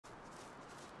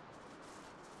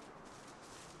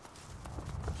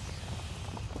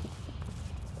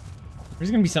There's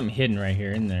gonna be something hidden right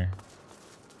here in there.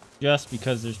 Just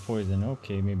because there's poison.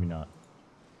 Okay, maybe not.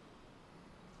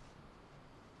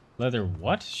 Leather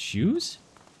what? Shoes?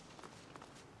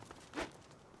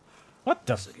 What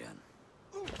the?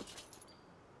 Again.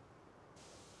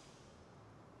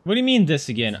 What do you mean this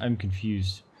again? I'm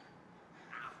confused.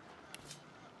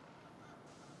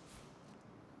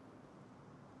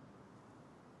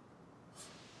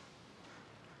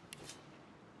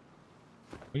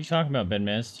 What are you talking about,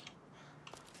 ben-mezd?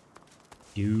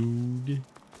 Dude.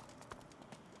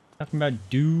 Talking about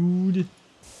dude.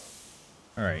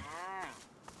 Alright.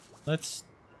 Let's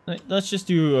just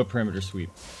do a perimeter sweep.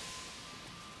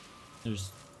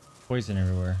 There's poison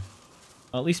everywhere.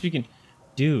 Well, at least we can...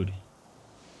 Dude.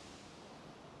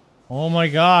 Oh my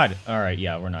god. Alright,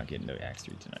 yeah, we're not getting to Act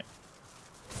 3 tonight.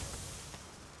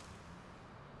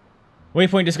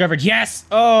 Waypoint discovered. Yes!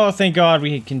 Oh, thank god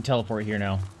we can teleport here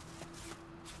now.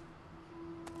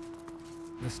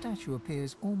 The statue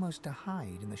appears almost to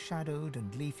hide in the shadowed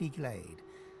and leafy glade,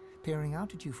 peering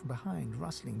out at you from behind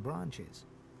rustling branches.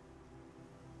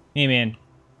 Hey man,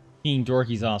 being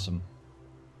dorky's awesome.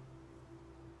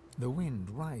 The wind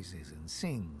rises and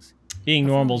sings. Being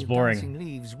normal's boring. Dancing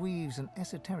leaves weaves an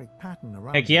esoteric pattern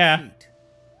around Heck your yeah. feet.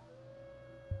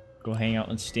 Go hang out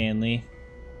with Stanley.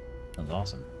 Sounds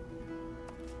awesome.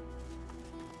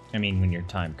 I mean, when your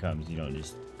time comes, you don't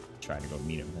just try to go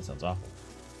meet him. That sounds awful.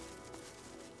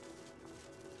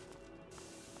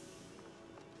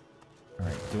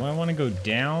 Alright, do I want to go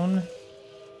down?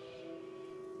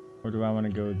 Or do I want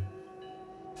to go...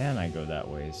 Can I go that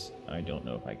ways? I don't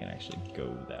know if I can actually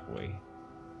go that way.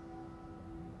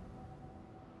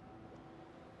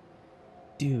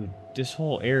 Dude, this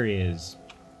whole area is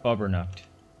bubbernucked.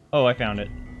 Oh, I found it.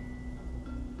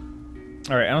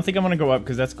 Alright, I don't think I want to go up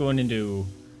because that's going into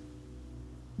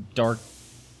dark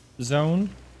zone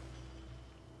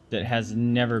that has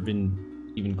never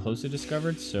been even close to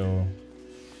discovered, so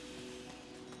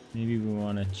maybe we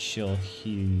want to chill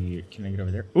here. Can I get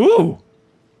over there? Ooh!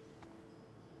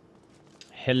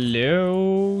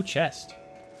 Hello, chest.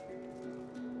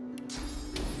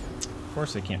 Of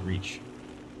course I can't reach.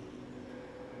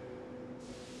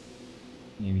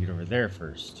 Need to get over there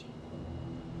first.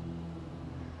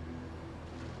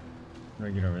 How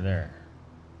do I get over there?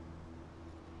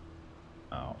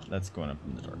 Oh, that's going up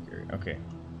in the dark area. Okay.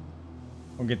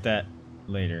 We'll get that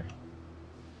later.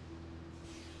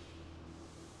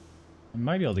 I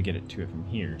might be able to get it to it from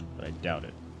here, but I doubt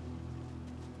it.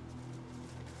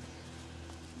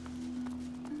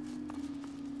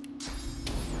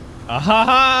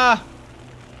 Ahaha!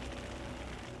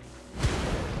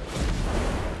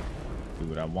 Do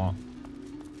what I want.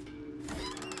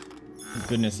 Thank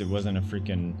goodness it wasn't a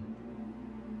freaking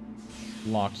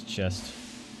locked chest.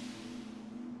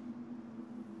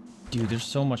 Dude, there's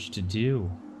so much to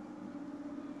do.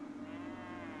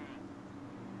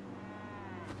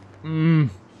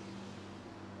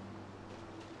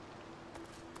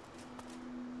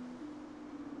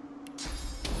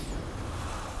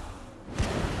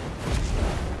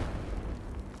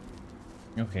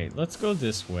 Okay, let's go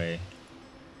this way.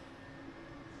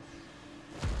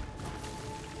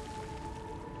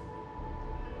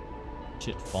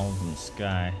 Shit falling from the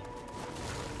sky.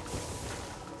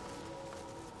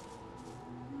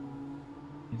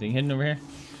 Anything hidden over here?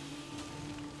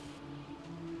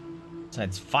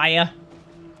 Besides fire?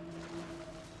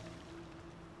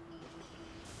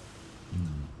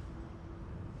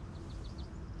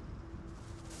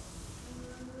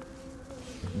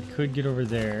 We could get over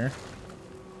there.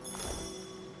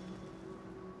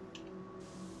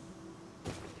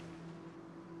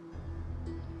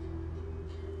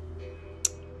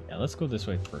 Yeah, let's go this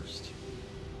way first.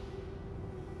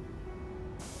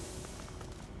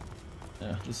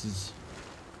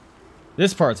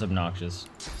 This part's obnoxious.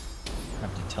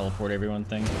 Have to teleport everyone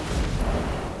thing.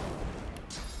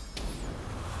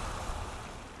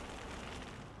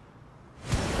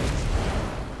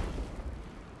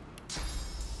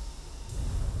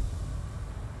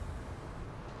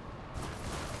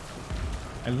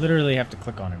 I literally have to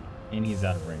click on him, and he's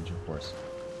out of range, of course.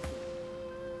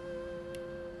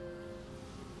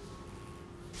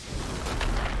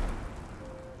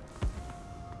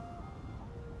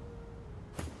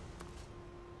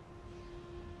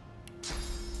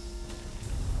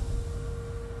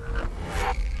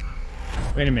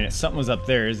 Wait a minute, something was up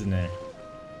there, isn't there?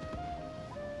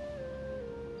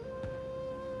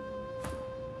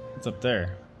 What's up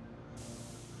there?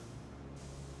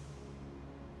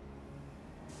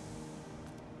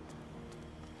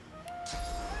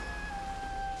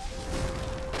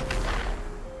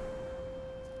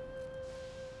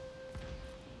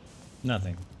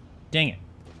 Nothing. Dang it.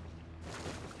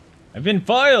 I've been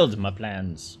foiled, my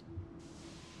plans.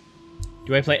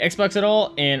 Do I play Xbox at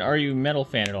all? And are you a metal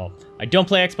fan at all? I don't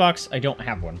play Xbox. I don't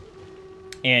have one.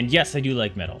 And yes, I do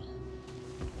like metal.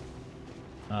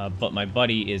 But my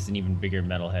buddy is an even bigger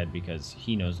metalhead because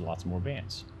he knows lots more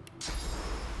bands.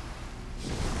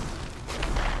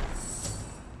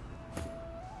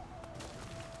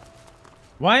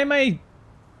 Why am I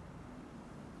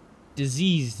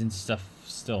diseased and stuff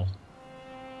still?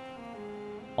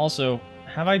 Also,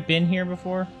 have I been here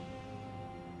before?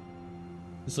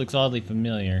 This looks oddly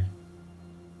familiar.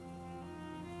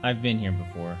 I've been here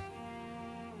before.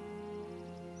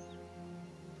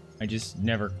 I just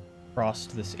never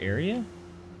crossed this area?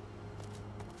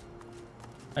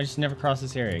 I just never crossed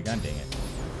this area, god dang it.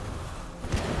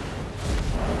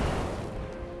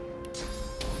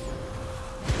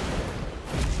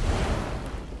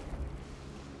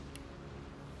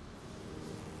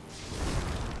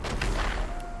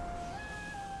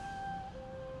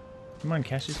 Come on,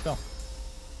 cast your spell.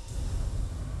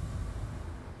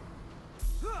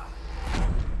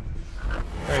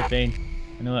 Alright, Bane.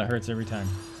 I know that hurts every time.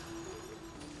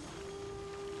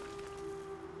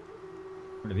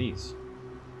 What are these?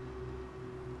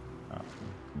 Oh,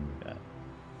 move that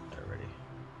already.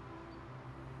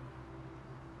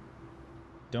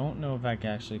 Don't know if I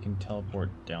actually can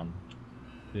teleport down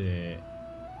the...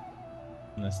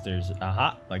 Unless there's...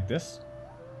 Aha! Like this.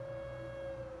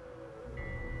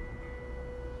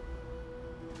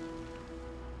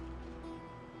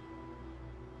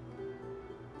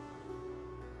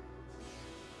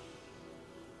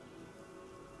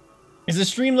 Is the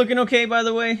stream looking okay, by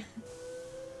the way?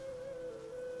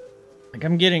 Like,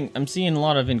 I'm seeing a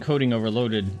lot of encoding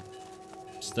overloaded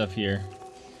stuff here.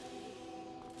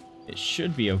 It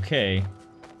should be okay.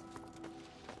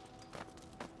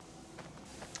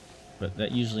 But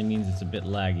that usually means it's a bit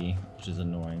laggy, which is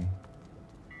annoying.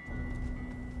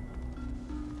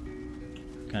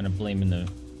 Kind of blaming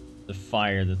the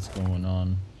fire that's going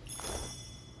on.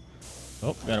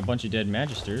 Oh, got a bunch of dead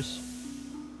magisters.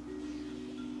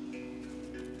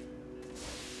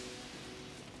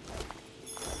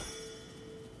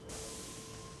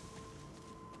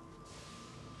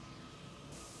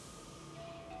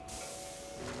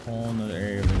 Whole another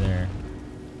area over there.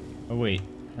 Oh wait,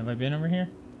 have I been over here?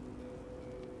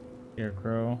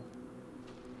 Scarecrow.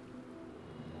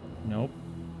 Nope.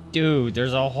 Dude,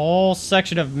 there's a whole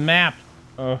section of map.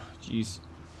 Oh, jeez.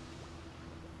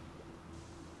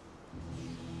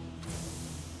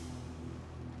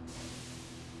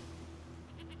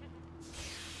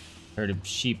 Heard of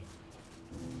sheep.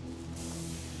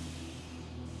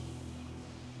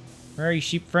 Where are you,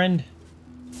 sheep friend?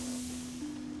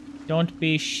 Don't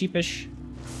be sheepish.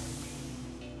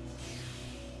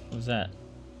 What was that?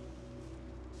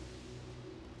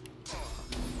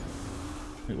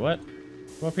 Wait, what?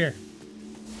 Go up here.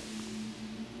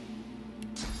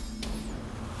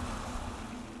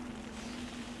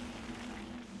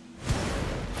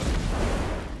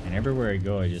 And everywhere I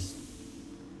go, I just...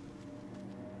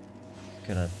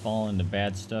 Could I fall into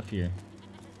bad stuff here?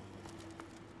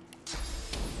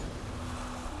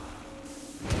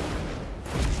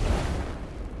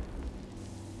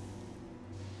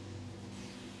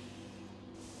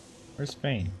 Where's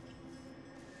Spain?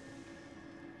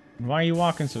 And why are you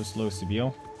walking so slow,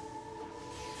 Sibyl?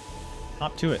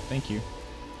 Hop to it, thank you.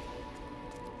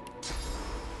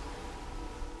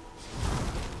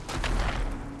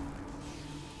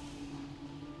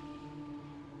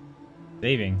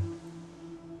 Saving.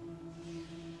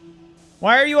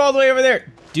 Why are you all the way over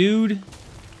there? Dude.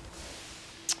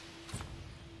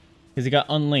 Because it got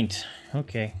unlinked.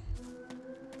 Okay.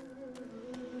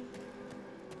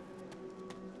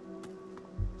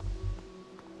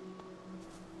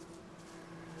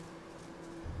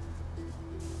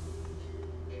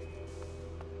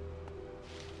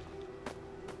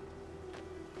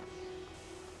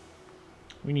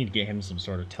 We need to get him some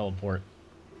sort of teleport.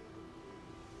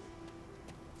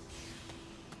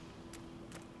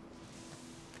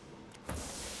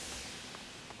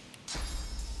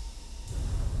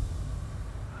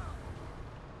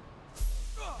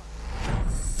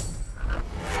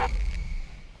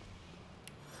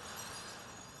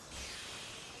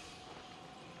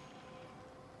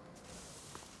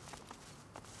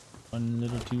 One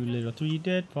little, two little, three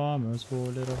dead farmers, 4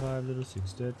 little, 5 little,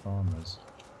 6 dead farmers.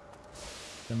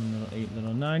 7 little, 8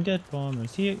 little, 9 dead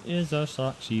farmers. Here is our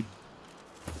sock sheep.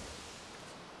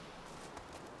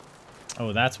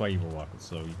 Oh, that's why you were walking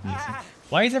slow. You can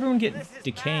why is everyone getting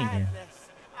decaying here?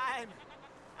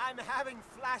 I'm having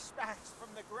flashbacks from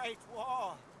the Great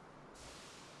War.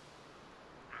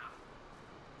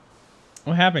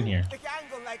 What happened here? The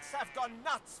Gangle Legs have gone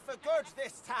nuts for good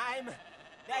this time.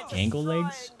 They're Gangle destroying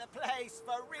Legs? the place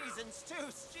for reasons too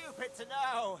stupid to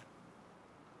know.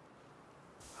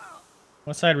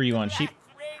 What side were you on, sheep?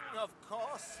 Black Ring, of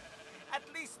course. At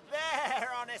least they're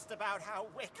honest about how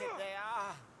wicked they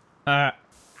are.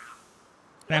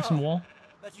 Can I have some wool?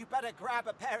 But you better grab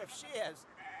a pair of shears.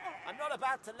 I'm not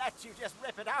about to let you just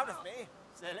rip it out of me,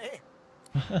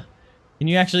 silly. Can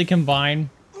you actually combine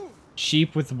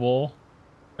sheep with wool?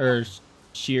 Or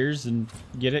shears and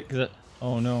get it?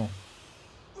 Oh no.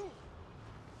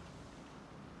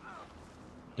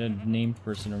 The named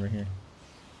person over here.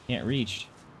 Can't reach.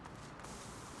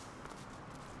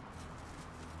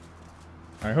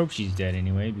 I hope she's dead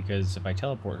anyway, because if I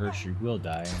teleport her, she will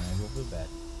die, and I will feel bad.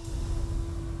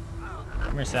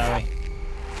 Come here, Sally.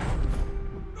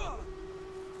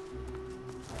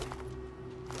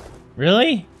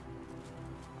 Really?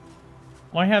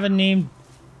 Why have a name?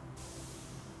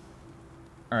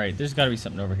 Alright, there's gotta be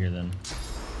something over here then.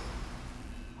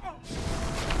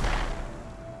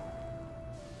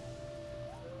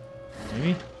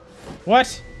 Maybe?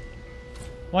 What?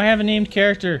 Why have a named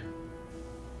character?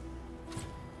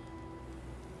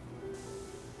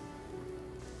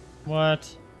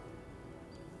 What?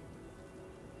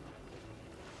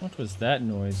 What was that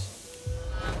noise?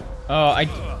 Oh,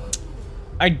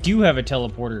 I do have a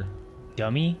teleporter.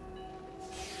 Dummy.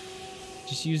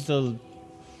 Just use the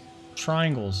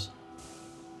triangles.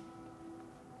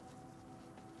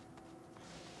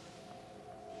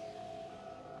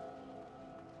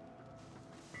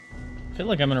 I feel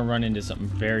like I'm gonna run into something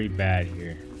very bad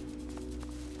here.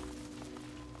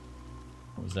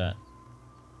 What was that?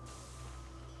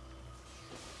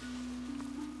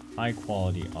 High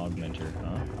quality augmenter,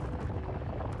 huh?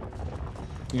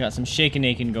 We got some shaking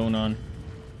aching going on.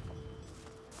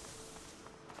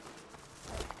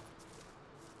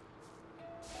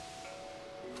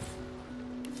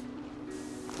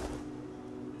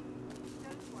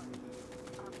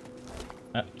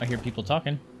 I hear people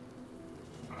talking.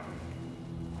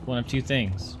 One of two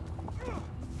things.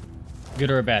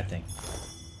 Good or a bad thing.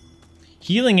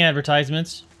 Healing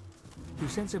advertisements. You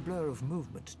sense a blur of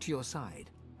movement to your side.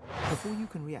 Before you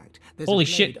can react, there's Holy a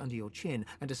blade shit. under your chin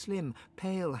and a slim,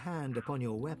 pale hand upon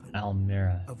your weapon.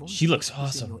 Almira. A voice She looks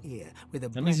whispers in awesome. your ear with a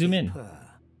Let me zoom breathy in. purr.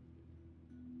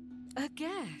 A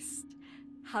guest?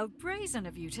 How brazen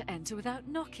of you to enter without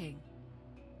knocking.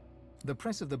 The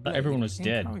press of the Thought blade everyone was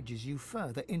dead. encourages you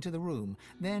further into the room,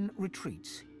 then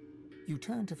retreats. You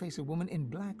turn to face a woman in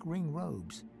black ring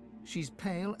robes. She's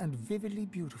pale and vividly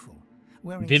beautiful,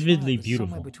 wearing Vividly smile beautiful.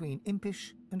 somewhere between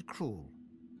impish and cruel.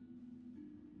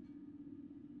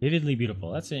 Vividly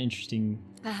beautiful. That's an interesting...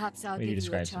 Perhaps I'll Way to give you a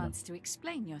describe someone. chance to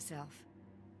explain yourself.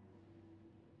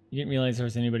 You didn't realize there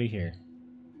was anybody here.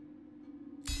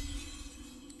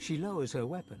 She lowers her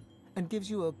weapon and gives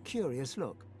you a curious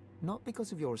look. Not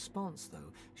because of your response,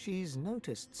 though. She's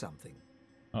noticed something.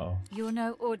 Uh-oh. You're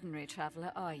no ordinary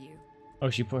traveler, are you? Oh,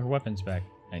 she put her weapons back.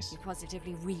 Nice. You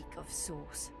positively reek of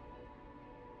sauce.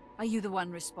 Are you the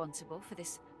one responsible for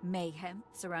this mayhem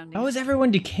surrounding How is us? everyone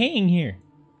decaying here?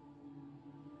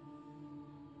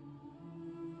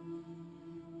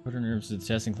 Put her nerves to the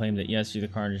test and claim that yes, you're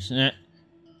the carnage. Nah.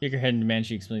 Shake her head and demand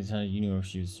she explains how you knew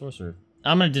she was a sorcerer.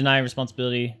 I'm gonna deny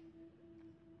responsibility.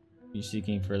 You're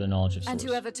seeking further knowledge of source. And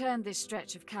whoever turned this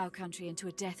stretch of cow country into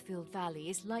a death-filled valley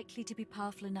is likely to be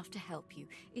powerful enough to help you.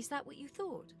 Is that what you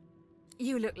thought?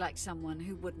 You look like someone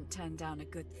who wouldn't turn down a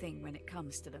good thing when it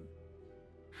comes to them.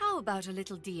 How about a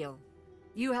little deal?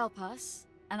 You help us,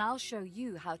 and I'll show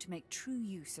you how to make true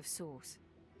use of source.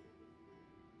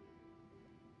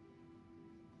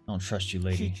 I don't trust you, She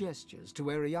lady. gestures to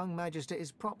where a young magister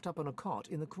is propped up on a cot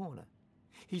in the corner.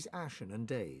 He's ashen and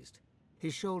dazed,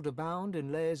 his shoulder bound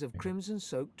in layers of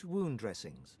crimson-soaked wound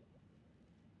dressings.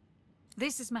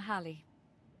 This is Mahaly.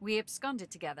 We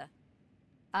absconded together.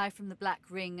 I from the Black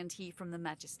Ring and he from the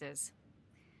Magisters.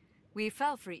 We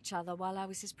fell for each other while I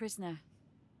was his prisoner.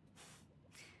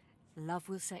 Love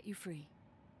will set you free.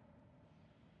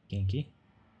 Genki.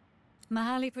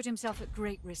 Mahaly put himself at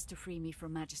great risk to free me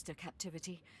from Magister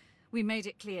captivity. We made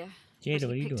it clear, Jada, but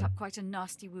what are he you picked doing? up quite a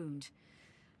nasty wound.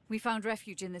 We found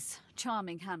refuge in this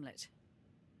charming hamlet.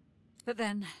 But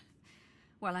then,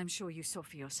 well, I'm sure you saw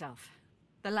for yourself.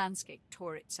 The landscape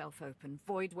tore itself open,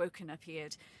 void woken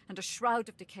appeared, and a shroud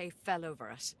of decay fell over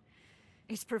us.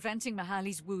 It's preventing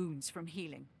Mahaly's wounds from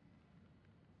healing.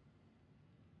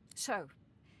 So,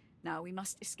 now we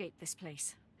must escape this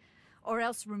place. Or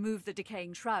else remove the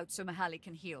decaying shroud so Mahaly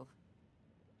can heal.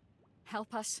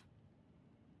 Help us,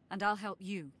 and I'll help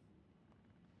you.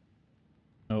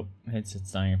 Oh,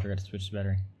 headset's dying. I forgot to switch the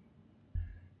battery.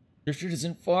 Drifter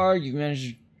isn't far. You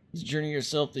managed this journey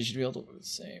yourself. They should be able to do the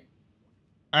same.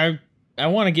 I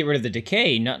want to get rid of the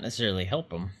decay, not necessarily help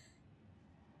them.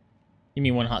 Give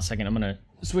me one hot second. I'm gonna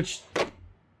switch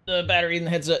the battery in the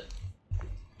headset.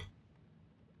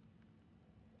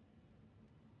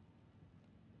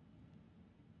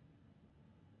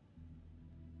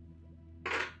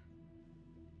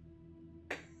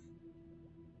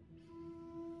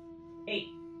 Hey,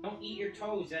 don't eat your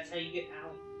toes. That's how you get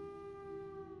out.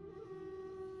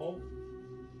 Oh.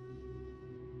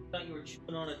 I thought you were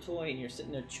chewing on a toy and you're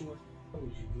sitting there chewing on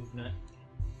toes, you goof nut.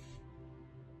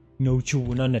 No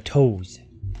chewing on the toes.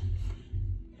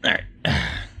 Alright.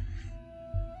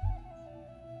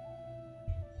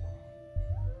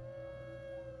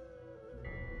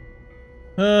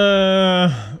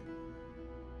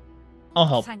 I'll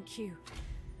help. Thank you.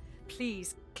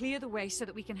 Please, clear the way so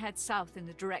that we can head south in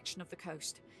the direction of the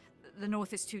coast. The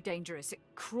north is too dangerous. It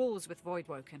crawls with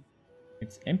Voidwoken.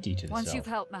 It's empty to the Once south. you've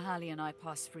helped Mahali and I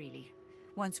pass freely,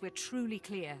 once we're truly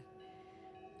clear,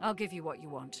 I'll give you what you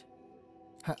want.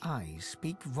 Her eyes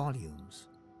speak volumes.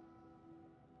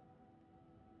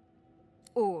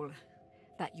 All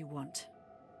that you want.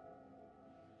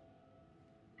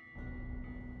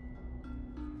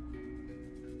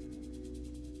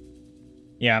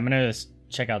 Yeah, I'm gonna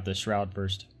check out the shroud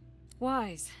first.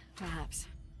 Wise, perhaps.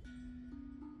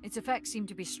 Its effects seem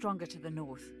to be stronger to the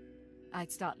north.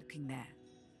 I'd start looking there.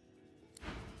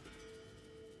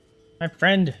 My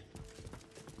friend.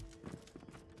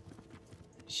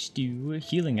 Stu,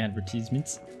 healing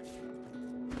advertisements.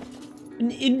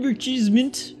 An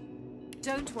advertisement.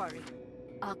 Don't worry.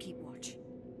 I'll keep watch.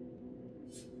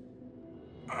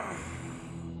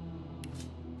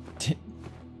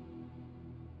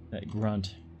 That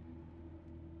grunt.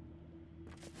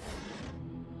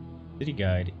 City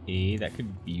guide. That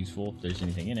could be useful if there's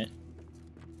anything in it.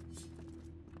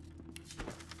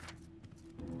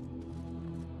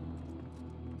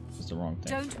 That's the wrong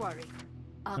thing. Don't worry.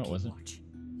 I'll No, it keep wasn't. watch.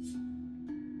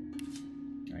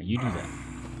 Alright, you do that.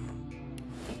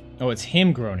 Oh, it's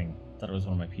him groaning. Thought it was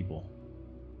one of my people.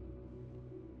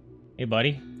 Hey,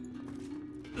 buddy.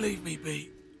 Leave me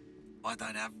be. I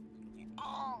don't have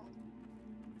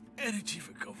energy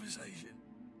for conversation.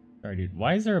 Sorry, dude.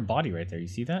 Why is there a body right there? You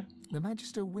see that? The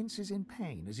Magister winces in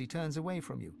pain as he turns away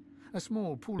from you. A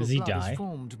small pool Does of he blood die? is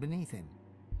formed beneath him.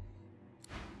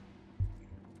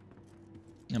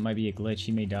 That might be a glitch.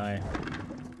 He may die.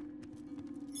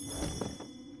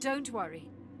 Don't worry.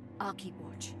 I'll keep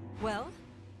watch. Well,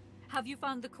 have you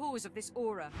found the cause of this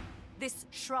aura? This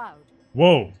shroud?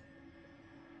 Whoa!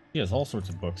 He has all sorts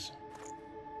of books.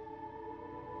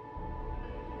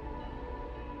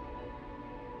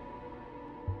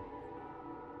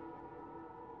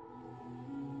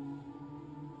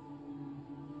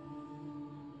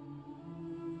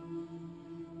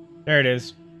 There it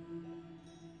is.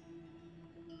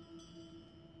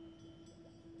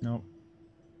 Nope.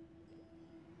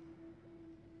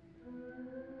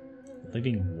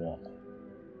 Living wall.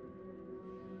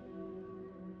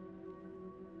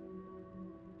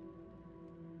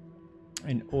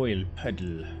 An oil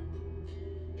puddle.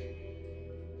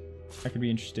 That could be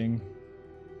interesting.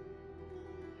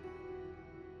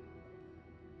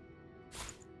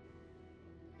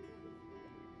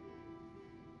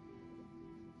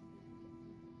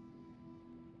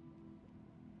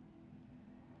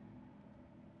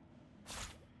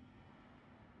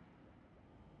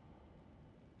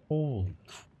 Holy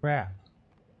crap.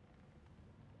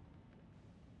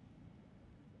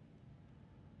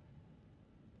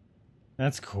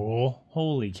 That's cool.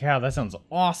 Holy cow, that sounds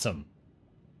awesome.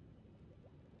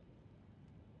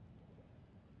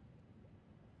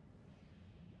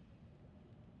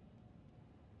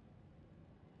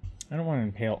 I don't want to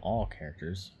impale all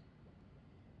characters.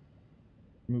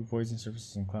 Remove poison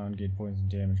surfaces and clown, gain poison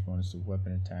damage bonus to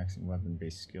weapon attacks and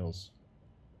weapon-based skills.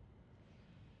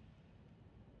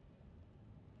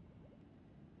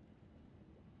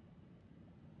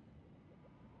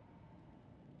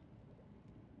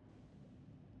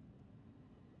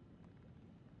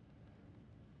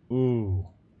 Ooh.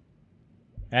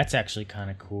 That's actually kind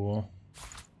of cool.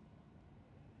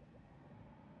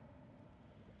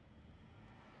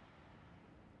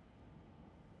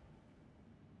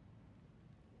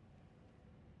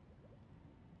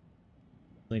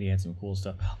 Lady had some cool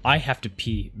stuff. I have to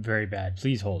pee very bad.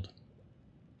 Please hold.